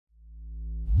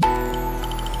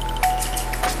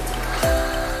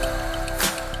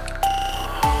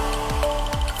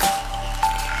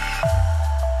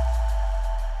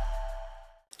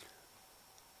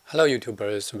Hello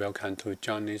YouTubers, welcome to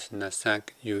Johnny's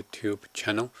NetSec YouTube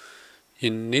channel.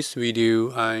 In this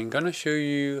video, I'm gonna show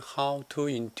you how to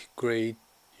integrate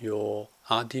your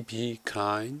RDP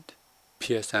client,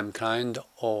 PSM client,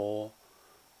 or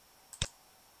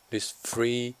this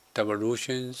free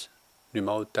Devolutions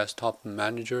remote desktop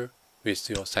manager with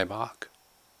your CyberArk.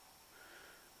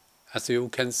 As you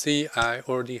can see, I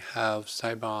already have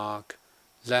CyberArk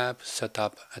lab set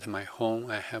up at my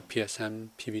home. I have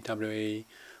PSM, PVWA,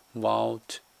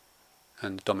 Vault,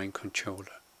 and domain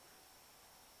controller.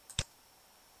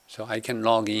 So I can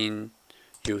log in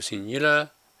using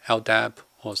either LDAP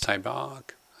or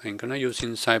CyberArk. I'm gonna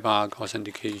using CyberArk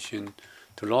authentication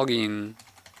to log in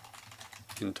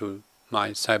into my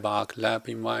CyberArk lab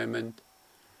environment.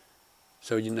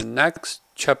 So in the next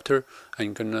chapter,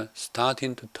 I'm gonna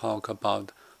starting to talk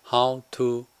about how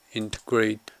to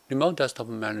integrate remote desktop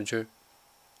manager,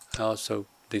 also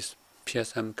this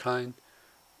PSM client,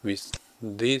 with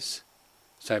this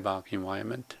CyberArk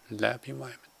environment, lab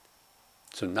environment.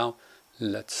 So now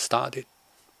let's start it.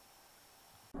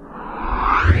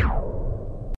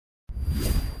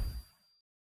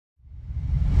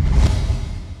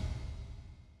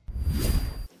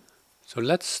 So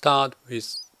let's start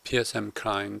with PSM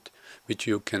client, which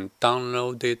you can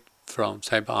download it from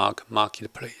CyberArk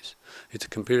Marketplace. It's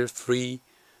completely free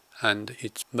and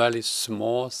it's very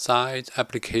small size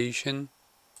application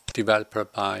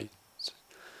developed by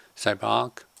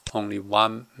CyberArk, only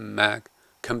 1 meg,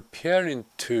 comparing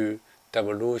to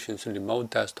Devolutions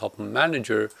Remote Desktop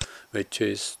Manager, which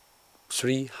is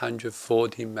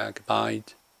 340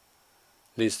 megabytes.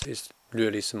 This is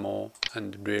really small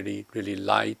and really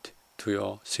light to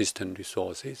your system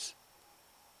resources.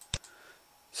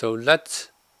 So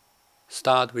let's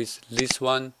start with this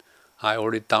one. I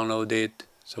already downloaded.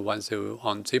 So once you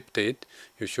unzipped it,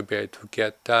 you should be able to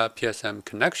get the PSM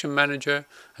Connection Manager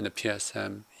and the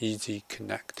PSM Easy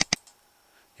Connect.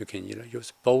 You can either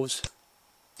use both.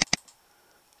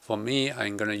 For me,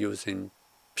 I'm gonna use in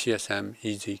PSM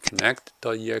Easy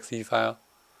Connect.exe file.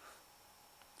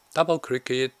 Double click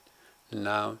it.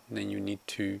 Now, then you need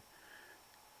to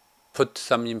put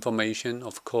some information.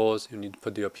 Of course, you need to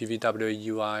put your PVWA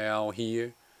URL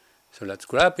here. So let's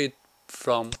grab it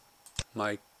from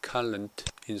my current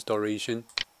installation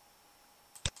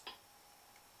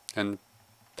and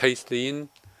paste it in.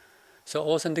 So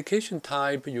authentication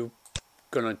type, you're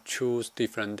gonna choose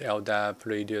different LDAP,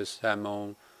 radius,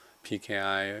 ammo,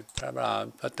 PKI, blah blah.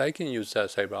 But I can use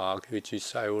CyberArk, which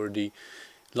is I already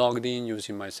logged in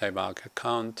using my CyberArk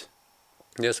account.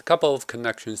 There's a couple of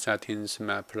connection settings: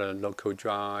 map local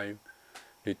drive,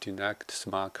 reconnect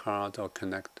smart card, or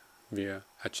connect via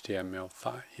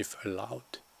HTML5 if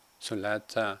allowed. So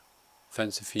that's a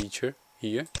fancy feature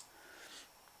here,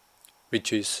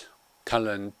 which is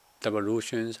current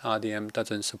Devolutions RDM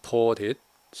doesn't support it.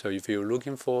 So if you're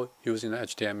looking for using the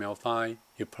HTML5,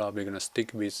 you're probably gonna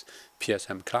stick with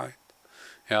PSM client.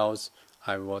 Else,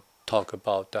 I will talk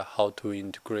about how to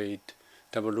integrate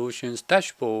Devolutions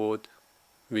dashboard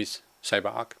with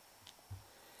CyberArk.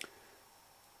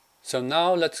 So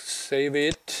now let's save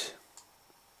it,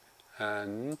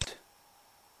 and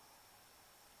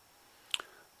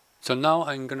so now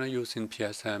I'm gonna use in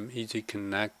PSM Easy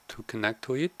Connect to connect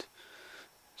to it.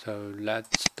 So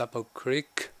let's double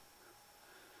click.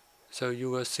 So you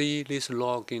will see this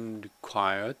login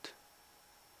required,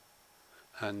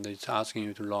 and it's asking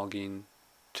you to log in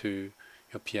to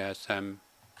your PSM.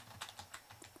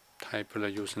 Type the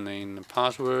username and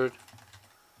password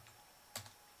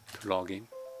to log in.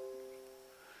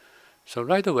 So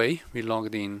right away we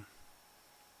logged in.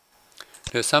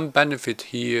 There's some benefit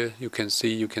here. You can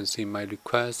see my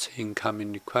requests,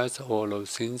 incoming requests, all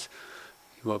those things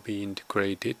will be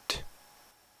integrated.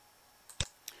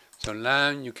 So now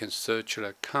you can search your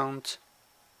account.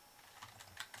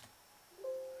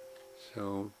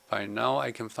 So by now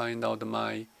I can find out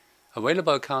my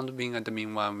available account: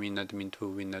 WinAdmin 1, WinAdmin 2,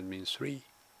 WinAdmin 3,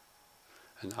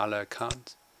 and other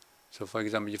accounts. So for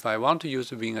example, if I want to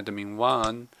use WinAdmin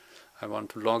 1, I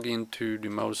want to log into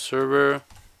remote server.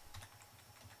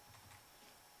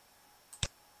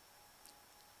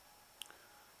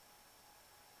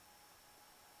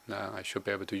 Now I should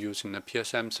be able to use in the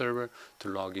PSM server to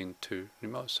log into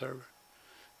remote server.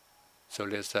 So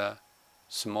there's a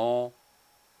small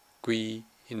GUI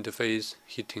interface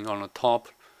hitting on the top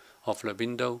of the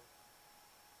window,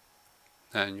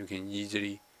 and you can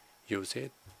easily use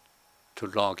it to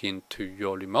log into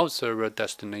your remote server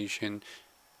destination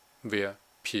via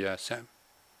PSM.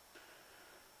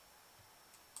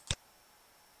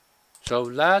 So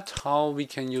that's how we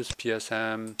can use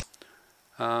PSM.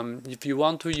 If you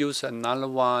want to use another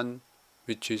one,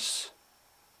 which is,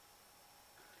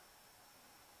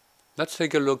 let's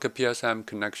take a look at PSM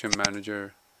Connection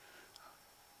Manager.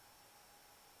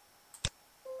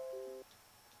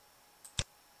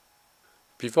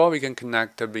 Before we can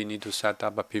connect, we need to set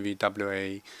up a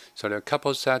PVWA. So there are a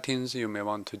couple of settings you may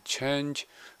want to change.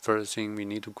 First thing, we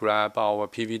need to grab our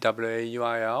PVWA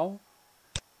URL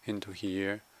into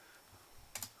here.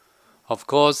 Of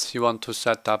course, you want to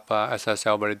set up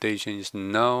SSL validation is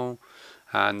no,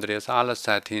 and there's other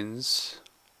settings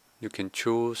you can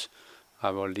choose. I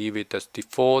will leave it as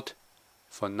default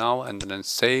for now and then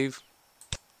save.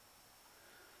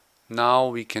 Now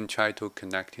we can try to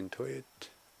connect into it.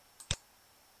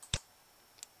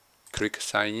 Click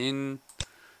sign in,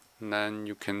 and then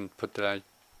you can put the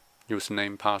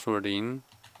username password in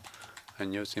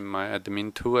and using my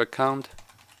admin2 account.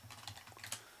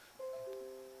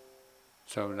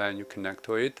 So then you connect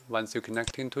to it. Once you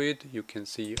connect into it, you can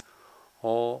see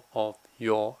all of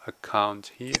your accounts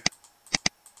here.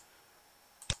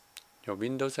 Your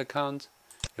Windows account,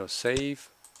 your save.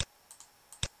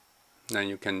 Then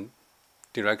you can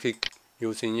directly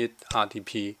using it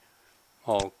RDP,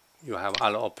 or you have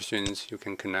other options you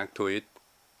can connect to it.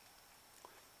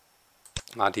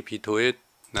 RDP to it,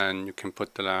 then you can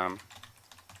put your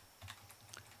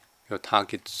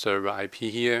target server IP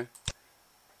here.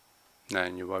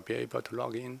 Then you will be able to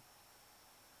log in.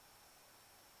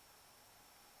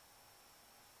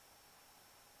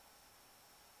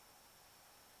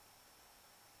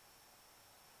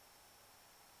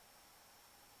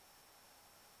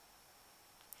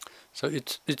 So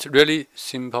it's really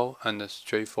simple and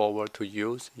straightforward to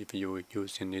use if you are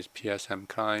using this PSM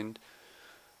client.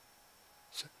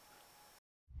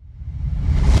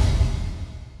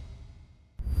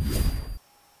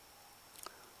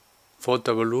 For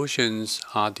Devolutions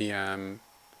RDM,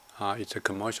 it's a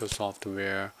commercial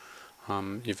software.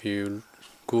 If you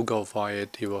Google for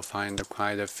it, you will find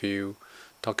quite a few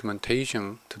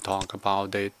documentation to talk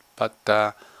about it.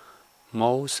 But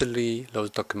mostly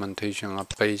those documentation are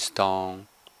based on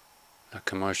the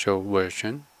commercial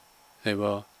version. They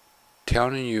will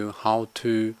telling you how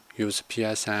to use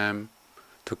PSM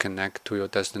to connect to your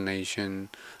destination,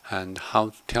 and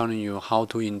telling you how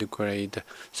to integrate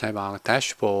CyberArk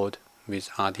dashboard with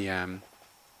RDM.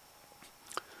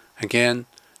 Again,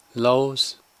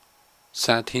 those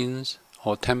settings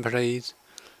or templates,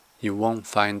 you won't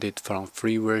find it from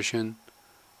free version.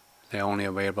 They're only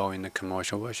available in the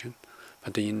commercial version.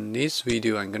 But in this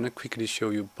video, I'm going to quickly show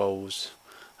you both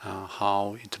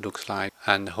how it looks like,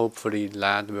 and hopefully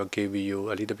that will give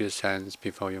you a little bit of sense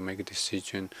before you make a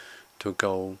decision to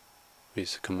go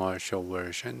with commercial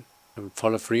version. For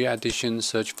the free edition,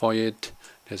 search for it.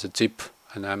 There's a zip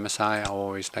and MSI. I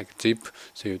always like zip,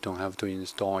 so you don't have to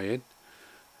install it.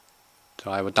 So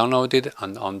I will download it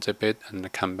and unzip it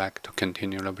and come back to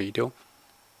continue the video.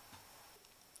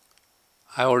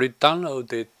 I already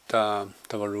downloaded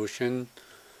Devolution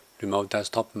Remote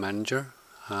Desktop Manager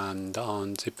and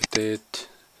unzipped it.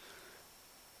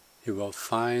 You will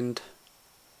find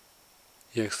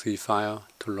exe file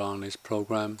to run this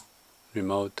program,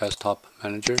 Remote Desktop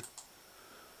Manager.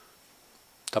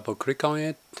 Double click on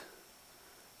it,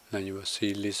 then you will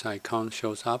see this icon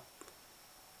shows up.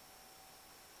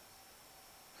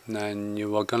 Then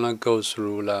you are gonna go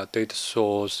through the data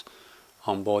source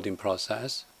onboarding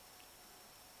process.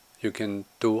 You can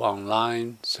do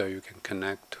online, so you can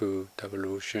connect to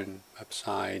Devolution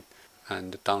website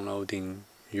and downloading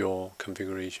your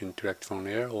configuration direct from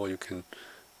there, or you can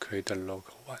create a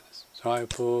local one. So I,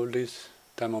 for this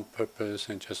demo purpose,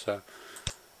 and just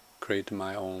create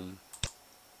my own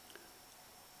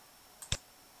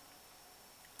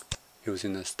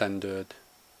using the standard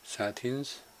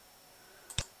settings.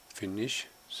 Finish.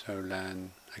 So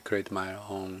then I create my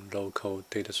own local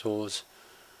data source.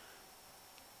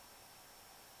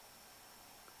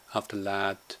 After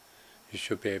that, you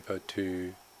should be able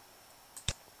to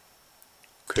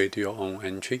create your own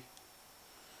entry.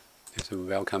 There's a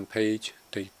welcome page,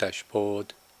 the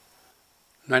dashboard.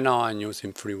 Right now I'm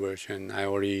using free version. I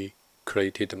already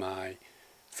created my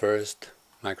first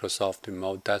Microsoft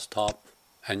Remote Desktop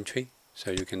entry.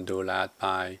 So you can do that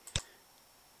by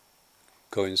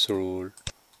going through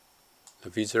the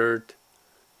wizard.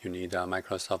 You need a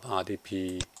Microsoft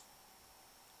RDP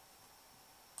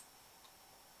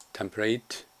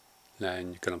template, then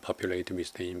you're going to populate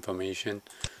with the information.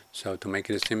 So to make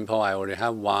it simple, I already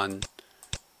have one.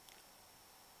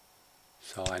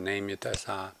 So I name it as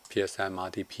a PSM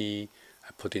RDP.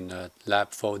 I put in the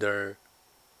lab folder.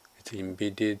 It's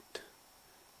embedded.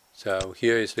 So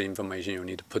here is the information you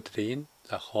need to put it in.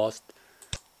 The host.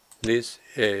 This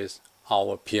is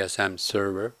our PSM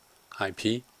server.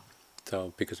 IP.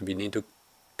 So because we need to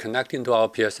connect into our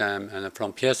PSM, and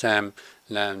from PSM,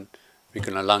 then we're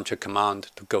going to launch a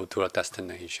command to go to a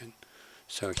destination.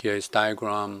 So here is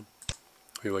diagram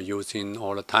we were using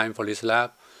all the time for this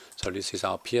lab. So this is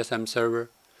our PSM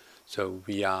server. So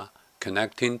we are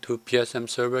connecting to PSM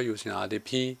server using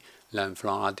RDP, then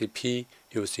from RDP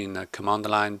using a command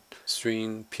line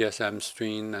string, PSM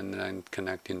string, and then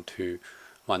connecting to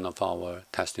one of our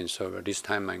testing server. This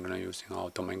time I'm going to using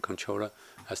our domain controller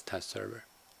as test server.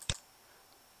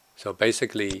 So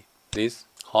basically this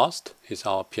host is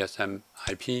our PSM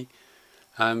IP,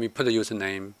 and we put the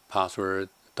username, password,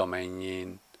 domain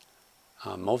name.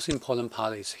 Most important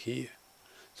part is here.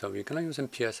 So we're going to use a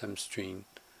PSM string.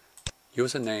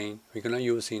 Username, we're going to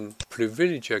use in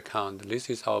privileged account. This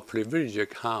is our privileged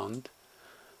account.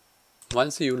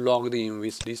 Once you logged in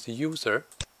with this user,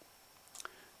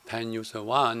 pen user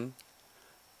 1,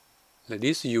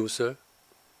 this user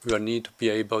will need to be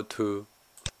able to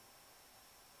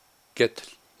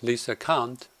get this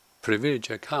account, privileged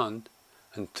account,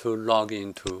 and to log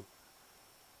into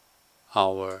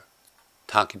our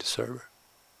target server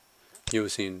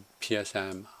using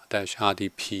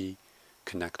PSM-RDP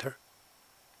connector.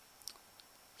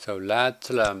 So that's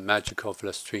the magic of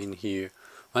the string here.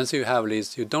 Once you have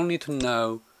this, you don't need to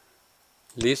know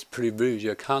this privileged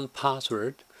account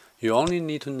password. You only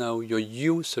need to know your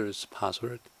user's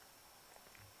password.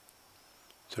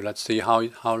 So let's see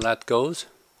how that goes.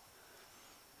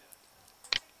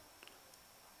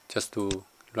 Just to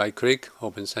right click,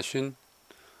 open session,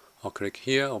 or click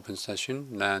here, open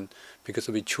session. Then because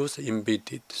we choose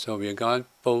embedded, so we are going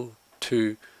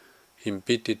to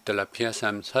embed the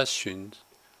PSM sessions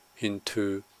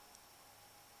into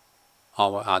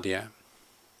our RDM.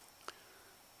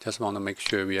 Just want to make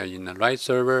sure we are in the right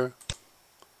server.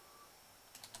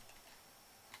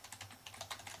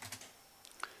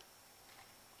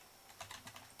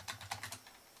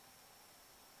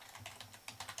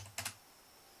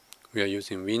 We are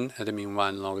using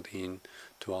WinAdmin1 logged in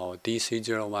to our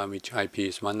DC01, which IP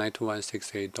is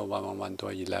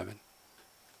 192.168.111.11.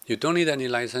 You don't need any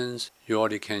license. You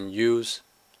already can use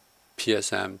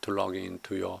PSM to log in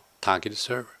to your target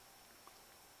server.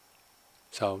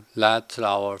 So that's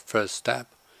our first step.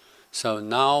 So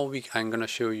now I'm going to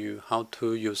show you how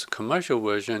to use commercial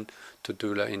version to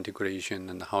do the integration,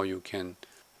 and how you can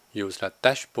use that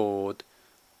dashboard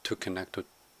to connect to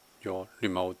your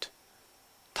remote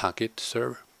target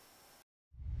server.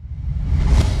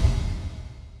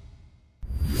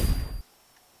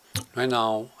 Right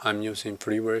now I'm using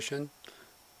free version.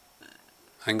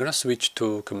 I'm gonna switch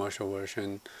to commercial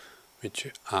version,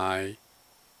 which I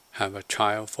have a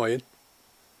trial for it.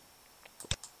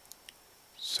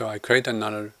 So I create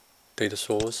another data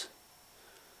source.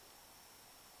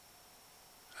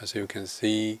 As you can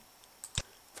see,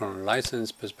 from a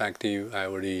license perspective, I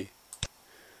already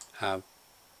have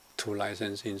 2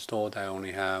 licenses installed. I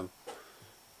only have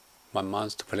 1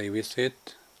 month to play with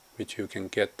it, which you can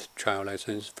get trial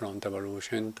license from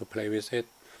Devolution to play with it.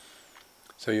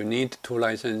 So you need 2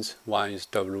 licenses. One is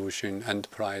Devolution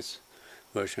Enterprise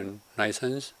version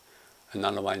license,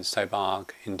 another one is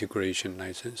CyberArk integration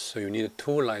license. So you need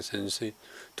 2 licenses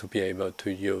to be able to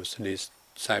use this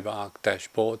CyberArk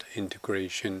dashboard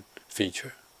integration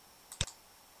feature.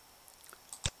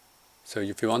 So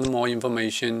if you want more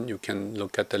information, you can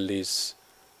look at the list,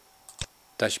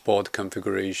 dashboard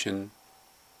configuration,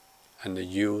 and the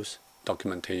use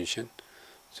documentation.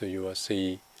 So you will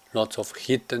see lots of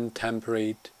hidden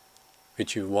template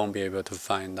which you won't be able to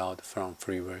find out from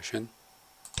free version.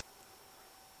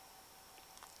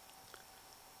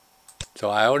 So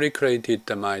I already created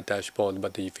my dashboard,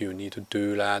 but if you need to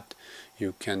do that,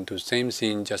 you can do same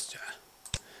thing, just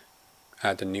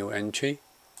add a new entry.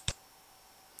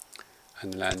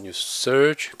 And then you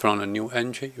search from the new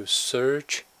entry, you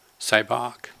search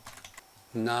CyberArk.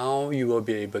 Now you will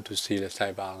be able to see the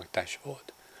CyberArk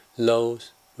dashboard.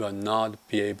 Those will not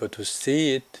be able to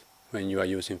see it when you are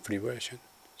using free version.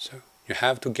 So you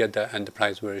have to get the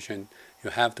enterprise version, you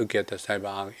have to get the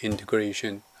CyberArk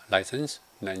integration license,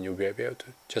 then you'll be able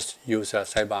to just use a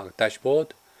CyberArk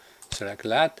dashboard, select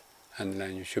that, and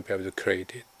then you should be able to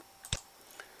create it.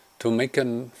 To make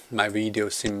my video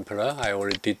simpler, I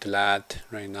already did that.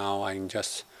 Right now I can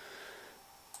just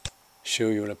show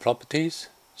you the properties.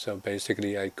 So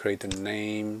basically I create a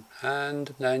name,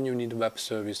 and then you need a web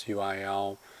service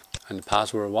URL, and the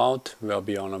password vault will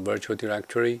be on a virtual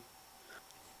directory.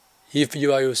 If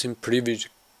you are using privileged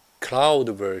cloud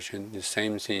version, the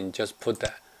same thing, just put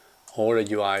all the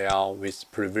URL with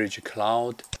privileged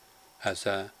cloud as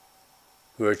a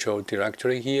virtual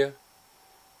directory here.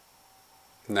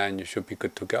 Then you should be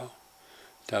good to go.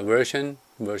 the version,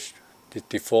 the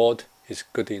default is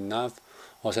good enough.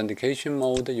 Authentication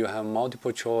mode, you have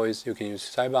multiple choice. You can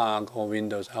use CyberArk or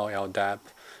Windows or LDAP,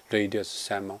 Radius,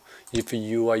 SAML. If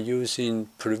you are using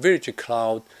Privileged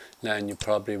Cloud, then you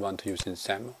probably want to use in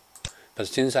SAML. But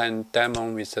since I'm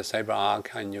demoing with the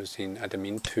CyberArk, I'm using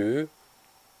admin 2.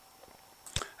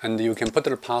 And you can put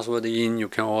the password in. You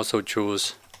can also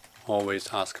choose always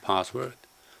ask password.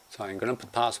 So I'm going to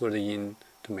put password in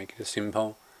to make it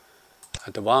simple.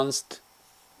 Advanced,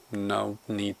 no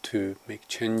need to make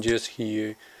changes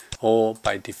here. Or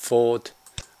by default,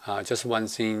 just one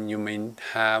thing, you may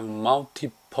have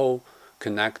multiple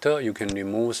connector. You can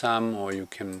remove some or you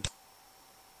can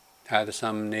add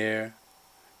some there.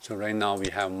 So right now we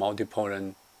have multiple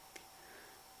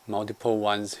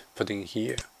ones put in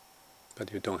here,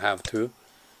 but you don't have to.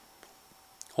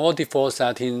 All default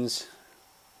settings,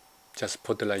 just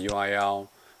put the URL,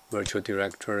 virtual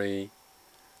directory,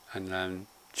 and then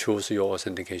choose your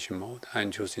authentication mode.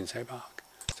 I'm choosing CyberArk.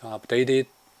 So update it,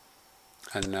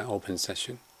 and then open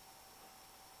session.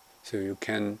 So you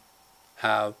can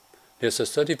have, there's a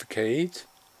certificate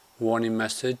warning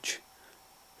message,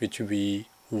 which we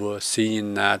were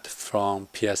seeing that from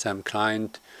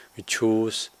PSMClient. We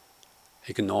choose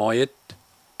ignore it,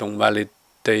 don't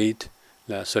validate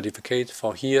the certificate.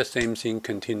 For here, same thing,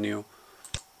 continue.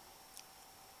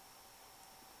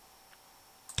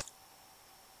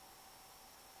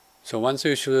 So once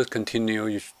you should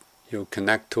continue, you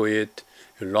connect to it,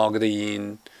 you log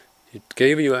in. It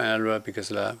gave you an error because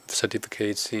the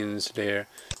certificate seems there.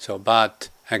 So, but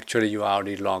actually you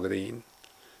already logged in.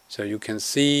 So you can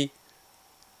see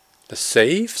the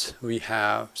saves we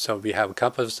have. So we have a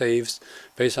couple of saves.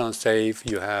 Based on save,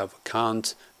 you have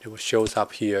accounts. It shows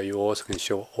up here. You also can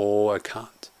show all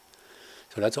accounts.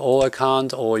 So that's all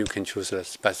accounts, or you can choose a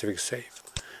specific save.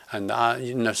 And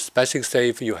in a specific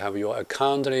save, you have your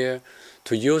account there.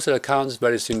 To use the account is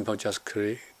very simple. Just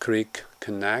click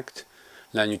connect.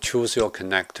 Then you choose your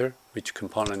connector, which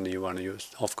component you want to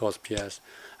use. Of course, PS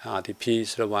RDP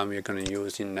is the one we're going to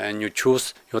use. And then you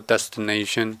choose your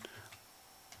destination.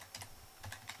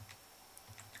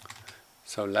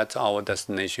 So that's our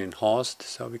destination host.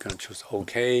 So we're going to choose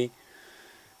OK.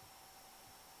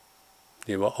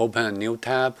 It will open a new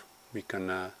tab. We're going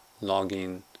to log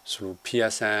in through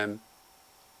PSM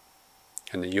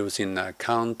and using the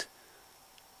account,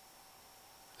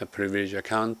 the privileged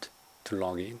account, to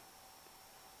log in.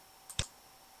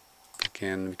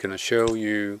 Again, we're going to show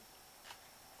you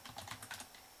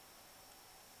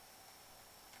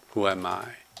who am I.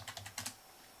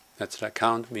 That's the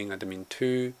account being admin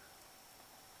 2,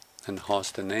 and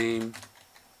host name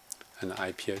and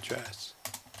IP address.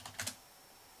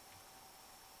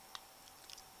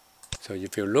 So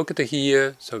if you look at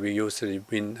here, so we use the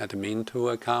Win admin 2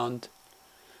 account,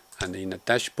 and in the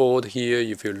dashboard here,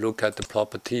 if you look at the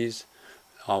properties,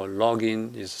 our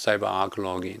login is CyberArk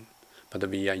login, but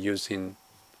we are using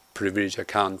privileged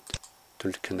account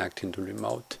to connect into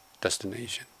remote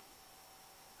destination.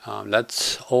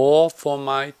 That's all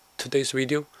for today's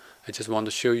video. I just want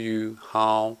to show you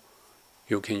how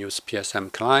you can use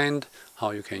PSMClient, how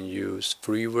you can use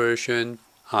free version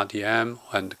RDM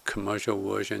and commercial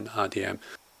version RDM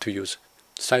to use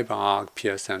CyberArk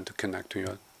PSM to connect to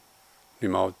your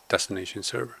remote destination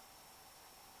server.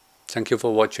 Thank you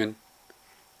for watching.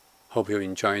 Hope you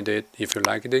enjoyed it. If you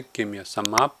liked it, give me a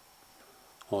thumb up.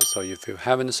 Also, if you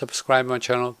haven't subscribed my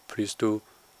channel, please do.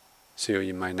 See you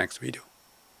in my next video.